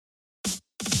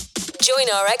Join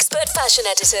our expert fashion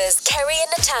editors, Kerry and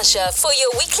Natasha, for your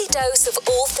weekly dose of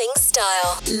all things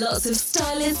style. Lots of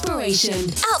style inspiration,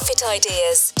 outfit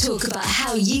ideas, talk about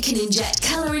how you can inject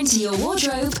colour into your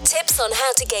wardrobe, tips on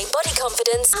how to gain body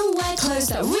confidence, and wear clothes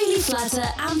that really flatter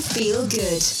and feel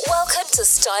good. Welcome to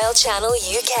Style Channel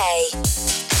UK.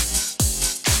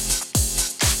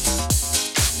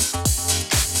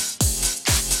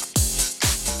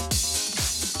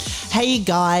 Hey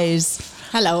guys.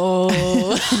 Hello.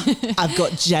 I've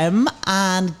got Jem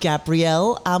and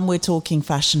Gabrielle, and we're talking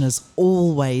fashion as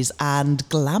always and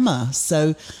glamour.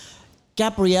 So,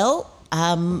 Gabrielle,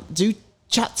 do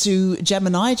chat to Jem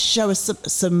and I to show us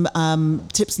some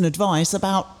tips and advice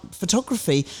about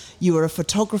photography. You are a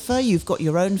photographer, you've got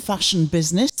your own fashion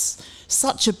business,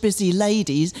 such a busy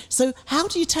lady. So, how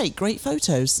do you take great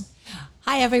photos?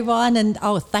 Hi everyone, and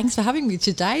thanks for having me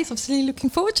today. So I'm really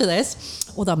looking forward to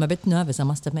this, although I'm a bit nervous, I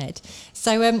must admit.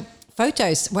 So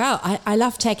photos, well, I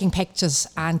love taking pictures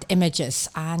and images,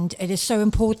 and it is so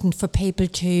important for people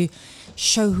to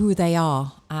show who they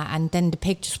are, and then the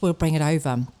pictures will bring it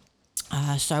over.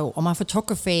 So on my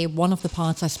photography, one of the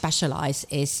parts I specialize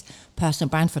is personal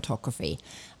brand photography.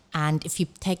 And if you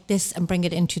take this and bring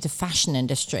it into the fashion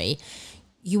industry,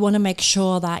 you want to make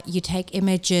sure that you take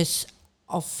images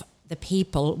of the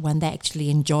people when they actually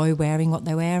enjoy wearing what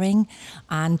they're wearing,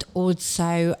 and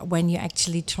also when you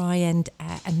actually try and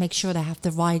make sure they have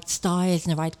the right styles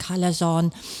and the right colors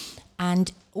on.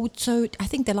 And also, I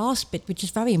think the last bit, which is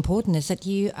very important, is that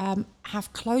you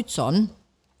have clothes on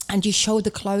and you show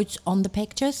the clothes on the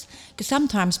pictures, because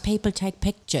sometimes people take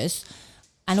pictures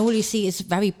and all you see is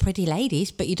very pretty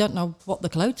ladies, but you don't know what the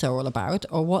clothes are all about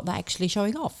or what they're actually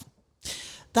showing off.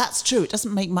 That's true. It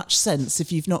doesn't make much sense if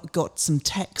you've not got some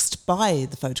text by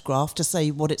the photograph to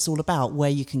say what it's all about, where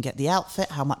you can get the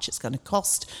outfit, how much it's going to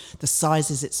cost, the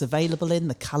sizes it's available in,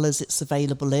 the colours it's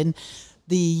available in.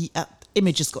 The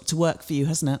image has got to work for you,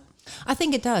 hasn't it? I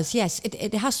think it does. Yes,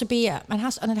 it has to be, it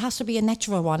has to be a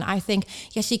natural one. I think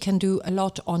yes, you can do a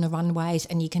lot on the runways,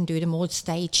 and you can do them all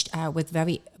staged with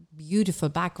very beautiful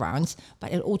backgrounds,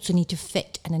 but it also needs to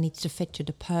fit, and it needs to fit to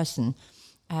the person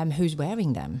who's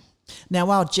wearing them. Now,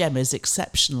 our Jem is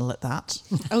exceptional at that.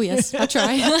 Oh, yes, I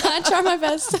try. I try my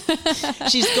best.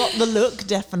 She's got the look,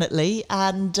 definitely.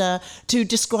 And to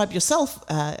describe yourself,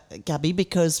 Gabby,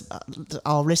 because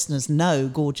our listeners know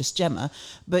gorgeous Gemma,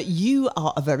 but you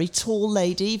are a very tall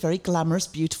lady, very glamorous,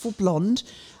 beautiful blonde.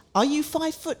 Are you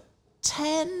 5'10",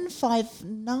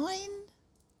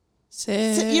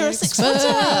 5'9"? You're a 6 footer.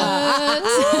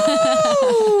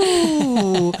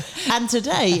 And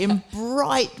today, in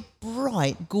bright,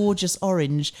 gorgeous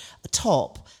orange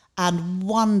top and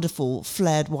wonderful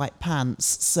flared white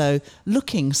pants. So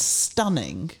looking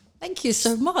stunning. Thank you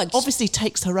so much. Obviously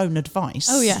takes her own advice.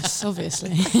 Oh, yes,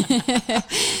 obviously.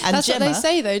 And That's Gemma, what they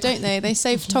say, though, don't they? They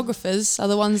say photographers are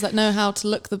the ones that know how to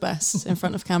look the best in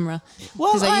front of camera.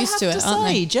 well, they're I used have to it, to aren't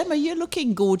say, they? Gemma, you're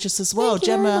looking gorgeous as well. Thank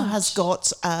you very Gemma much. has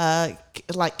got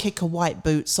like kicker white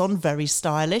boots on, very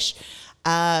stylish.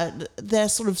 They're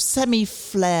sort of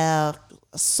semi-flare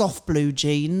soft blue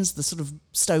jeans, the sort of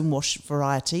stonewash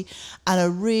variety, and a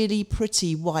really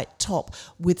pretty white top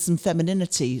with some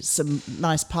femininity, some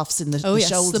nice puffs in the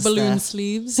shoulders. The balloon there.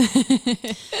 sleeves.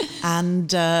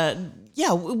 And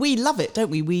yeah, we love it, don't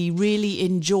we? We really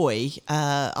enjoy.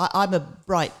 I'm a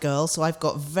bright girl, so I've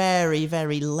got very,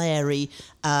 very leery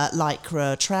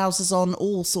lycra trousers on,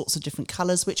 all sorts of different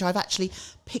colours, which I've actually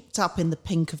picked up in the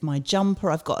pink of my jumper.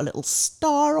 I've got a little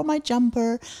star on my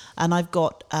jumper, and I've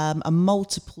got a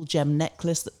multiple gem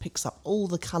necklace that picks up all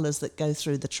the colours that go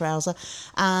through the trouser.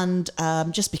 And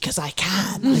just because I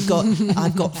can,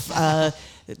 I've got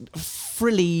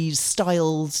frilly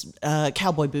styled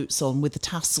cowboy boots on with the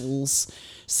tassels.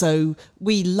 So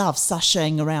we love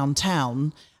sashaying around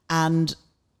town. And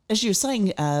as you were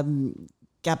saying,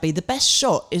 Gabby, the best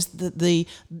shot is the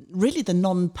really the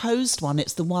non-posed one.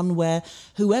 It's the one where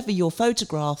whoever you're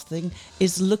photographing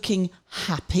is looking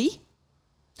happy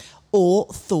or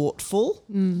thoughtful.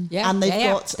 Yeah, and they've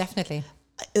got definitely.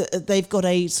 They've got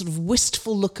a sort of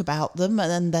wistful look about them, and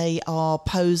then they are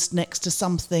posed next to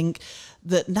something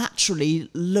that naturally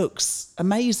looks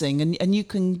amazing. And you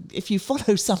can, if you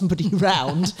follow somebody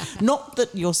around, not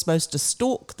that you're supposed to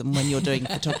stalk them when you're doing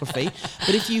photography,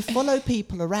 but if you follow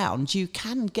people around, you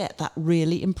can get that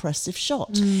really impressive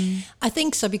shot. I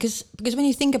think so, because when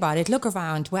you think about it, look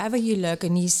around, wherever you look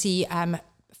and you see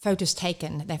photos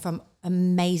taken, they're from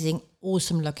amazing,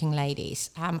 awesome looking ladies.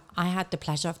 I had the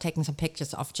pleasure of taking some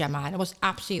pictures of Gemma, and it was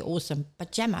absolutely awesome.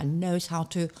 But Gemma knows how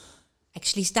to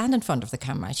actually stand in front of the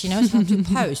camera. She knows how to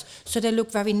pose. So they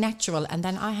look very natural. And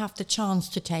then I have the chance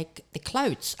to take the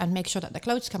clothes and make sure that the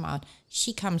clothes come out.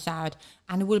 She comes out,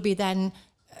 and it will be then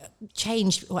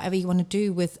changed, whatever you want to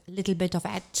do, with a little bit of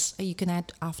ads you can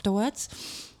add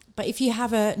afterwards. But if you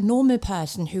have a normal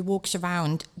person who walks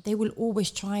around, they will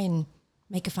always try and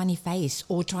make a funny face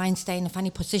or try and stay in a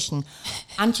funny position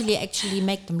until you actually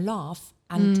make them laugh.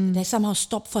 And they somehow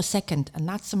stop for a second, and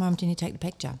that's the moment you need to take the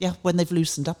picture. Yeah, when they've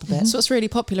loosened up a bit. That's what's really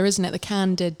popular, isn't it? The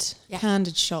candid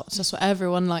shots. That's what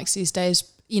everyone likes these days.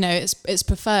 You know, it's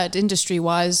preferred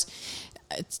industry-wise,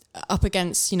 up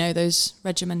against, you know, those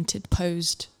regimented,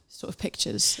 posed sort of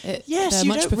pictures. Yes,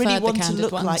 you don't really want to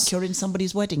look like you're in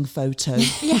somebody's wedding photo.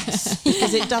 Yes.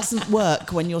 Because it doesn't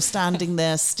work when you're standing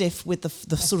there stiff with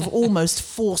the sort of almost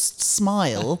forced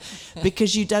smile,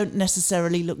 because you don't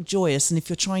necessarily look joyous. And if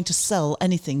you're trying to sell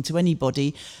anything to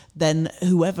anybody, then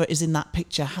whoever is in that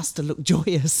picture has to look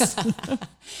joyous.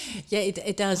 Yeah,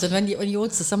 it does. And when you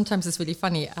also, sometimes it's really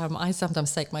funny. I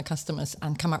sometimes take my customers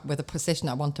and come up with a position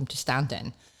I want them to stand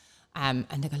in. And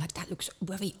they go like, that looks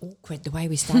very awkward the way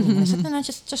we stand. And I said, no,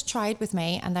 just try it with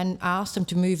me. And then I asked them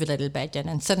to move a little bit, and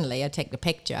then suddenly I take the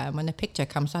picture. And when the picture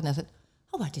comes out, I said,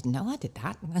 oh, I didn't know I did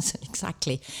that. And I said,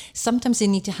 exactly. Sometimes you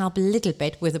need to help a little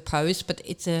bit with a pose, but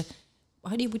it's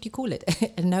would you call it?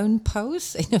 A known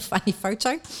pose in a funny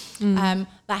photo. That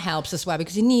helps as well,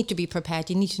 because you need to be prepared.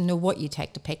 You need to know what you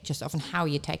take the pictures of and how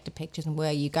you take the pictures and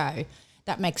where you go.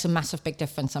 That makes a massive big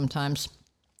difference sometimes.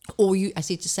 Or you,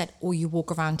 as you just said, or you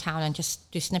walk around town and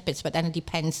just do snippets. But then it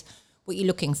depends what you're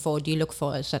looking for. Do you look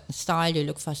for a certain style? Do you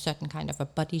look for a certain kind of a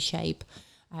body shape?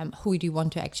 Who do you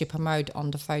want to actually promote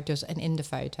on the photos and in the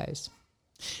photos?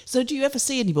 So do you ever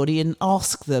see anybody and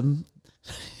ask them,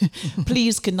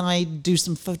 please, can I do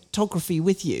some photography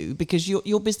with you? Because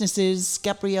your business is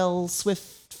Gabrielle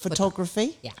Swift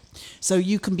Photography. Yeah. So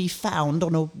you can be found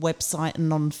on a website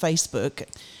and on Facebook.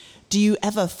 Do you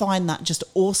ever find that just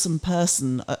awesome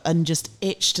person and just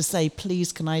itch to say,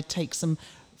 please, can I take some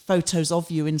photos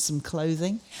of you in some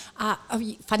clothing?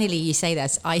 Funnily, you say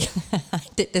this. I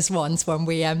did this once when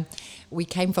we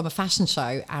came from a fashion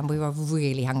show and we were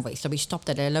really hungry. So we stopped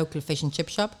at a local fish and chip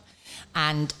shop.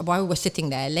 And while we were sitting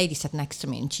there, a lady sat next to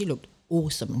me and she looked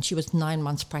awesome. And she was 9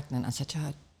 months pregnant. I said to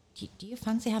her, do you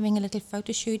fancy having a little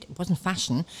photo shoot? It wasn't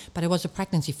fashion, but it was a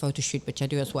pregnancy photo shoot, which I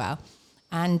do as well.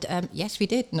 And yes, we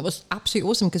did. And it was absolutely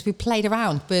awesome because we played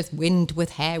around with wind, with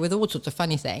hair, with all sorts of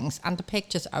funny things. And the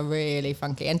pictures are really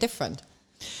funky and different.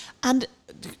 And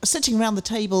sitting around the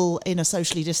table in a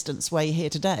socially distanced way here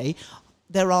today,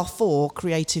 there are 4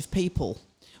 creative people.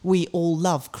 We all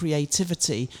love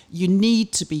creativity. You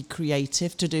need to be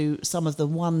creative to do some of the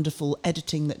wonderful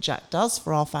editing that Jack does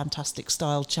for our Fantastic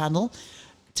Style channel.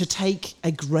 To take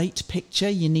a great picture,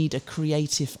 you need a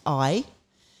creative eye.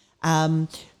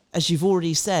 As you've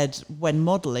already said, when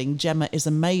modelling, Gemma is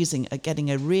amazing at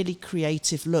getting a really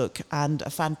creative look and a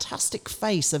fantastic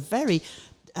face, a very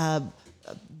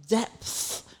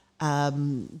depthful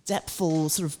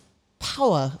sort of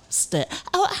power stare.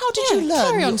 How did you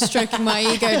learn? Carry on stroking my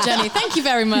ego, Jenny. Thank you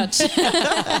very much.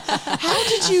 How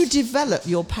did you develop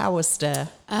your power stare?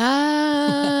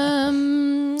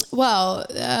 Well,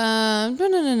 no.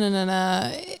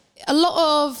 A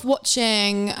lot of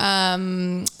watching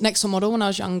Next Top Model when I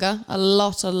was younger. A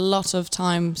lot of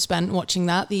time spent watching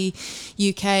that. The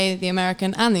UK, the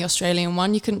American and the Australian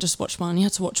one. You couldn't just watch one, you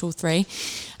had to watch all 3.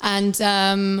 And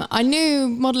I knew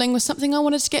modelling was something I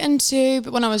wanted to get into,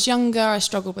 but when I was younger, I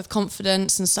struggled with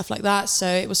confidence and stuff like that. So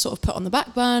it was sort of put on the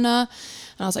back burner.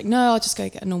 And I was like, no, I'll just go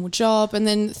get a normal job. And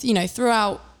then, you know,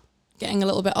 throughout getting a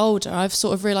little bit older, I've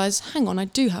sort of realised, hang on, I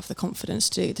do have the confidence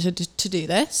to do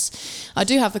this. I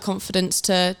do have the confidence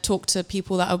to talk to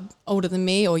people that are older than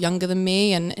me or younger than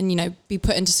me and you know, be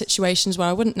put into situations where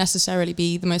I wouldn't necessarily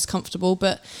be the most comfortable,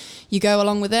 but you go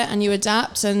along with it and you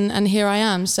adapt and here I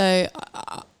am. So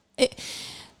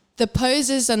the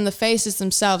poses and the faces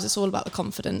themselves, it's all about the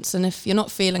confidence. And if you're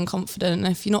not feeling confident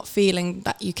and if you're not feeling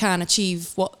that you can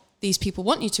achieve what these people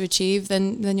want you to achieve,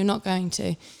 then you're not going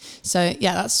to. So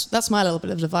yeah, that's my little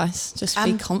bit of advice. Just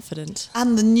be confident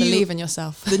and believe in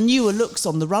yourself. The newer looks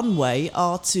on the runway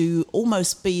are to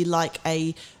almost be like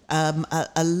a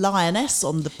lioness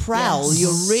on the prowl. Yes.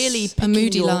 You're really picking a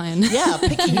moody lion. Yeah,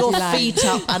 picking your feet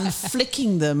up and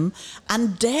flicking them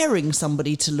and daring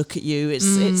somebody to look at you. It's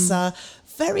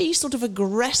very sort of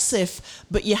aggressive,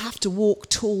 but you have to walk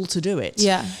tall to do it.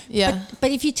 Yeah. But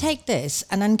if you take this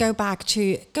and then go back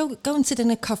to go and sit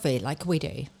in a cafe like we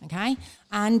do, okay?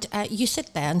 And you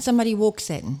sit there and somebody walks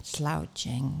in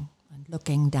slouching and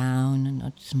looking down and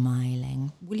not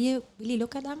smiling, will you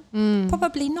look at them?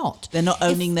 Probably not. They're not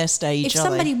owning their stage, If are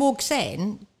somebody they? walks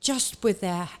in just with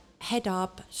their head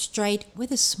up, straight,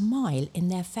 with a smile in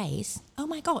their face, oh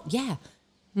my God, yeah.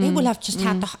 They will have just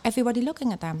had everybody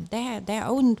looking at them. Their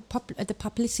own the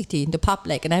publicity in the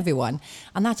public and everyone.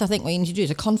 And that's, I think, what you need to do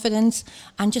is a confidence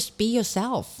and just be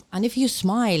yourself. And if you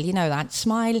smile, that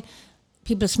smile,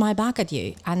 people smile back at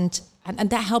you. And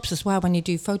that helps as well when you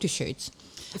do photo shoots.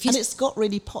 And it's got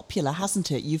really popular, hasn't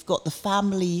it? You've got the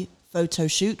family photo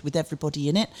shoot with everybody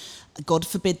in it. God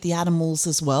forbid the animals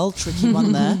as well, tricky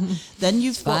one there. Then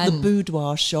you've got the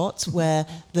boudoir shot where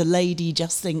the lady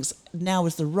just thinks now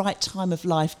is the right time of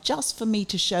life just for me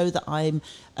to show that I'm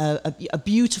a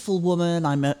beautiful woman,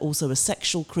 I'm also a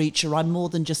sexual creature, I'm more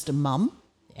than just a mum.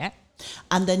 Yeah.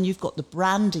 And then you've got the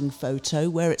branding photo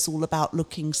where it's all about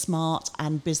looking smart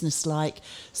and businesslike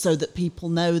so that people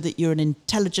know that you're an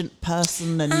intelligent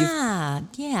person. And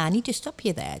yeah, I need to stop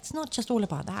you there. It's not just all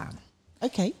about that.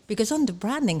 Okay. Because on the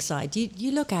branding side,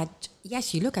 you look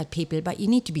at people, but you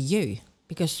need to be you.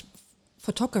 Because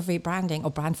photography, branding or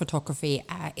brand photography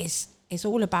is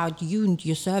all about you and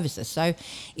your services. So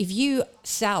if you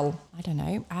sell, I don't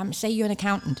know, say you're an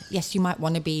accountant, yes, you might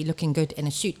want to be looking good in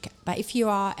a suit. But if you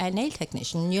are a nail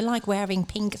technician, you like wearing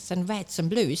pinks and reds and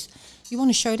blues, you want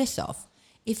to show this off.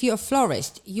 If you're a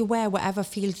florist, you wear whatever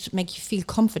make you feel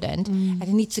confident, and it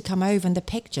needs to come over in the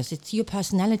pictures. It's your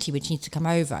personality which needs to come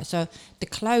over. So the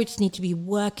clothes need to be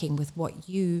working with what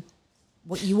you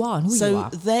are and who you are. So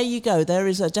there you go. There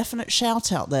is a definite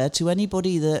shout out there to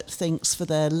anybody that thinks for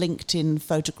their LinkedIn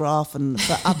photograph and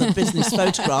for other business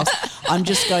photographs, I'm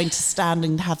just going to stand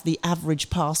and have the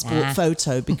average passport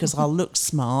photo because I'll look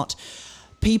smart.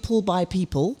 People by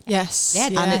people. Yes.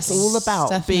 Yeah, And it's all about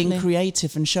definitely. being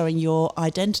creative and showing your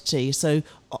identity. So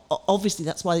obviously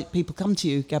that's why people come to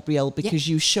you, Gabrielle, because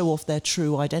you show off their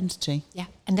true identity. Yeah,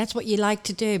 and that's what you like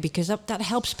to do because that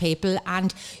helps people.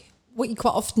 And what you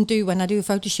quite often do when I do a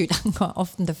photo shoot, quite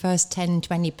often the first 10,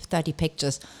 20, 30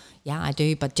 pictures, yeah, I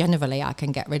do, but generally I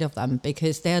can get rid of them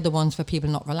because they're the ones for people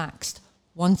not relaxed.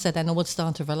 Once they then all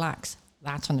start to relax,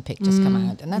 that's when the pictures come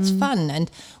out. And that's fun. And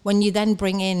when you then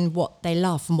bring in what they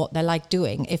love and what they like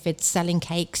doing, if it's selling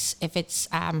cakes, if it's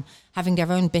having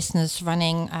their own business,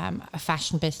 running a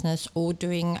fashion business or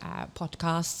doing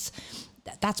podcasts,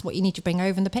 that's what you need to bring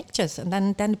over in the pictures. And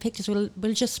then the pictures will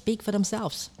just speak for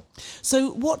themselves.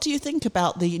 So what do you think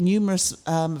about the numerous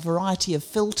variety of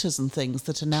filters and things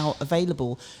that are now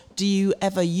available? Do you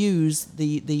ever use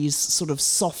these sort of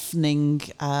softening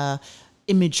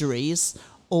imageries,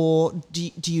 or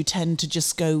do you tend to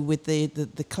just go with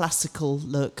the classical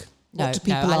look? What do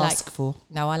people ask for?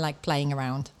 No, I like playing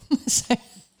around. So,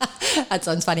 that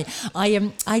sounds funny.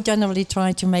 I generally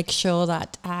try to make sure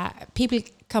that people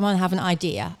come and have an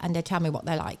idea and they tell me what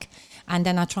they like. And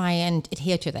then I try and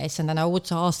adhere to this. And then I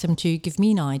also ask them to give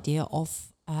me an idea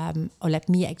of, or let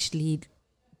me actually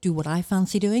do what I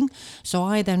fancy doing. So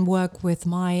I then work with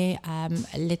my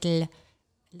little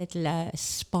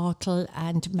sparkle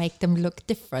and make them look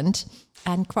different.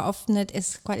 And quite often it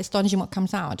is quite astonishing what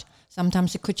comes out.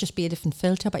 Sometimes it could just be a different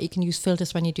filter, but you can use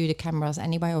filters when you do the cameras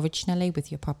anyway, originally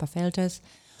with your proper filters.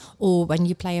 Or when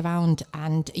you play around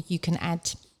and you can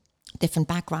add different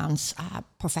backgrounds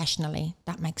professionally.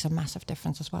 That makes a massive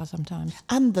difference as well sometimes.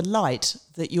 And the light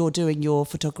that you're doing your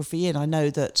photography in. I know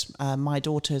that my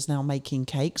daughter is now making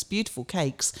cakes, beautiful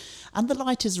cakes, and the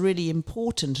light is really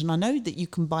important. And I know that you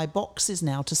can buy boxes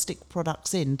now to stick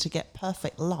products in to get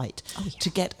perfect light, to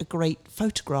get a great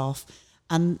photograph.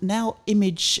 And now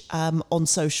image on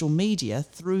social media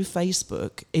through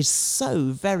Facebook is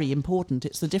so very important.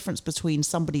 It's the difference between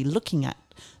somebody looking at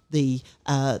the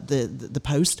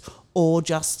post or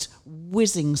just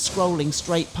scrolling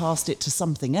straight past it to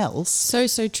something else.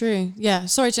 So true. Yeah,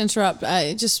 sorry to interrupt.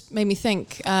 It just made me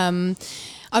think. I've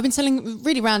been selling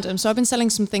really random. So I've been selling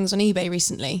some things on eBay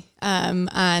recently.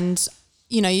 And,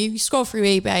 you scroll through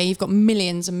eBay, you've got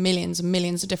millions and millions and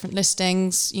millions of different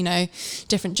listings,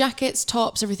 different jackets,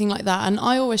 tops, everything like that. And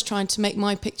I always try to make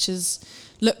my pictures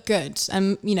look good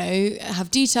and,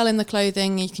 have detail in the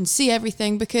clothing. You can see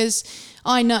everything because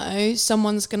I know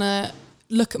someone's going to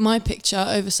look at my picture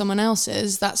over someone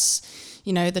else's. That's,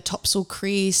 the top's all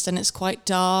creased and it's quite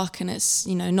dark and it's,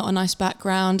 not a nice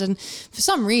background. And for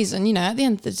some reason, at the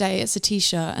end of the day, it's a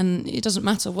t-shirt and it doesn't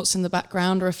matter what's in the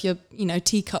background or if you're,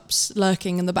 teacups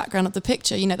lurking in the background of the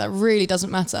picture, that really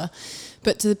doesn't matter.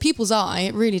 But to the people's eye,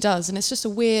 it really does. And it's just a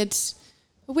weird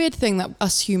thing that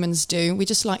us humans do. We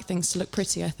just like things to look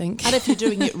pretty, I think. And if you're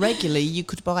doing it regularly, you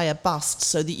could buy a bust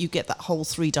so that you get that whole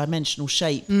 3-dimensional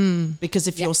shape. Because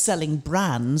if you're selling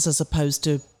brands as opposed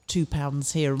to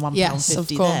 £2 here and £1.50 yes, of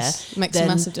course. there. Makes a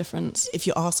massive difference. If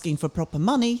you're asking for proper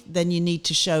money, then you need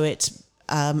to show it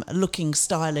looking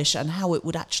stylish and how it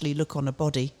would actually look on a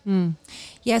body.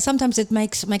 Yeah, sometimes it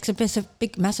makes a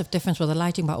big, massive difference with the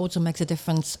lighting, but also makes a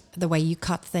difference the way you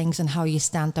cut things and how you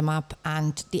stand them up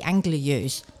and the angle you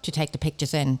use to take the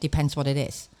pictures in. Depends what it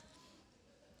is.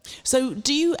 So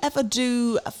do you ever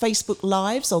do Facebook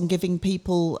Lives on giving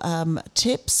people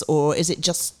tips, or is it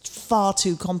just far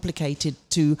too complicated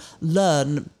to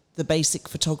learn the basic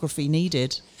photography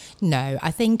needed? No, I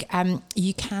think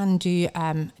you can do,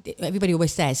 everybody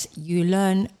always says, you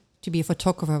learn to be a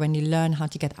photographer when you learn how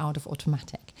to get out of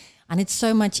automatic. And it's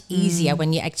so much easier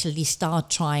when you actually start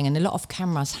trying. And a lot of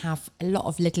cameras have a lot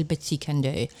of little bits you can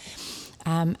do.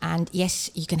 And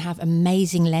yes, you can have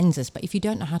amazing lenses, but if you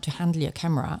don't know how to handle your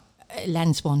camera, a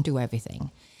lens won't do everything.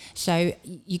 So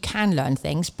you can learn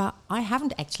things, but I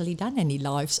haven't actually done any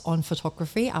lives on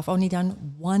photography. I've only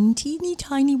done one teeny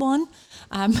tiny one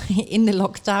in the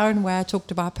lockdown where I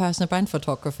talked about personal brand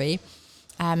photography.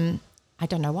 I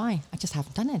don't know why. I just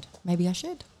haven't done it. Maybe I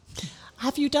should.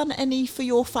 Have you done any for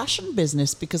your fashion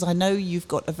business? Because I know you've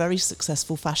got a very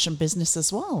successful fashion business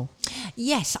as well.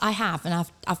 Yes, I have. And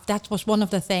I've that was one of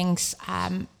the things,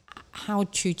 how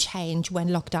to change when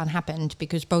lockdown happened,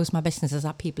 because both my businesses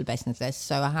are people businesses.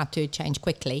 So I had to change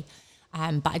quickly.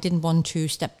 But I didn't want to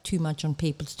step too much on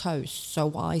people's toes.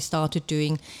 So I started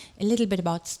doing a little bit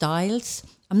about styles.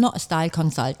 I'm not a style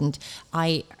consultant.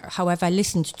 However, I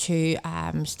listened to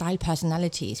style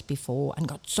personalities before and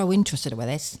got so interested with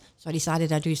this. So I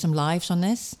decided I'd do some lives on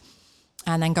this.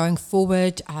 And then going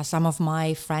forward, some of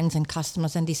my friends and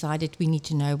customers then decided we need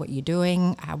to know what you're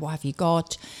doing, what have you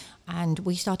got? And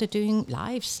we started doing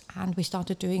lives and we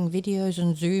started doing videos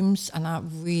and Zooms, and I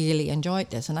really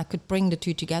enjoyed this. And I could bring the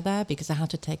two together because I had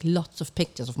to take lots of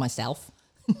pictures of myself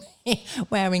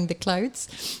wearing the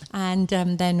clothes. And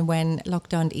then when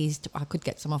lockdown eased, I could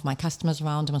get some of my customers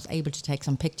around and was able to take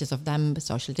some pictures of them with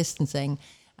social distancing.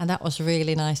 And that was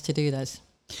really nice to do this.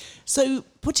 So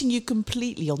putting you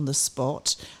completely on the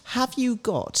spot, have you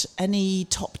got any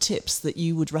top tips that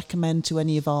you would recommend to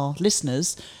any of our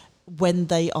listeners when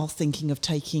they are thinking of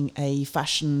taking a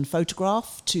fashion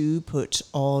photograph to put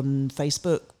on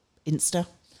Facebook, Insta?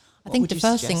 I think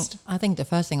the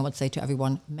first thing I would say to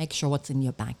everyone, make sure what's in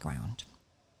your background.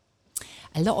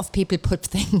 A lot of people put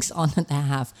things on that they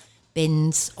have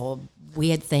bins or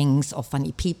weird things or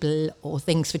funny people or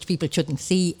things which people shouldn't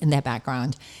see in their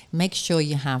background. Make sure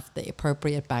you have the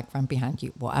appropriate background behind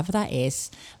you, whatever that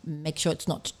is. Make sure it's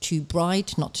not too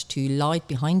bright, not too light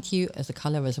behind you as a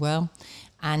color as well.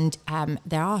 And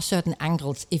there are certain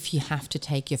angles if you have to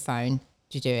take your phone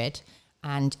to do it.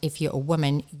 And if you're a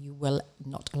woman, you will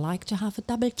not like to have a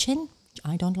double chin, which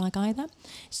I don't like either.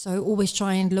 So always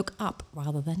try and look up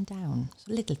rather than down.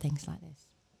 So little things like this.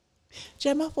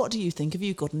 Gemma, what do you think? Have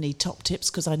you got any top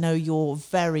tips? Because I know you're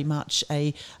very much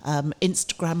a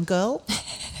Instagram girl.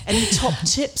 Any top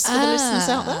tips for the listeners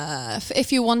out there?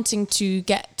 If you're wanting to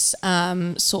get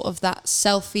sort of that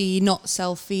selfie, not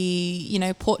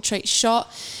selfie, portrait shot,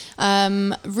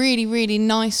 really, really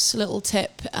nice little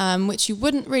tip, which you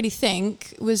wouldn't really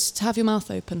think, was to have your mouth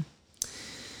open.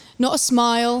 Not a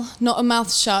smile, not a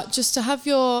mouth shut, just to have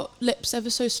your lips ever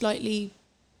so slightly,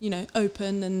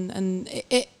 open, and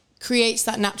it creates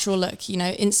that natural look,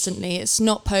 instantly. It's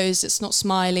not posed, it's not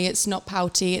smiley, it's not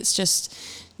pouty, it's just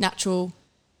natural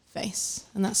face.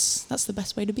 And that's the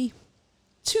best way to be.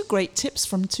 2 great tips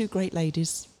from 2 great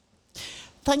ladies.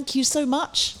 Thank you so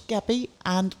much, Gabby,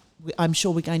 and I'm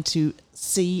sure we're going to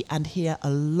see and hear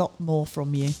a lot more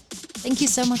from you. Thank you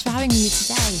so much for having me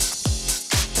today.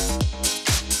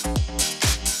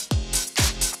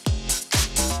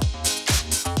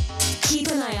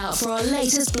 Keep an eye out for our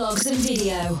latest blogs and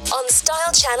video on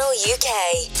Style Channel UK.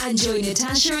 And join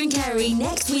Natasha and Kerry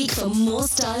next week for more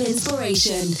style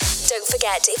inspiration. Don't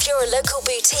forget, if you're a local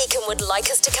boutique and would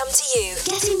like us to come to you,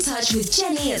 get in touch with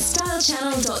Jenny at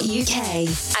stylechannel.uk.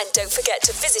 And don't forget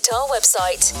to visit our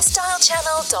website,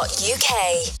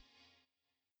 stylechannel.uk.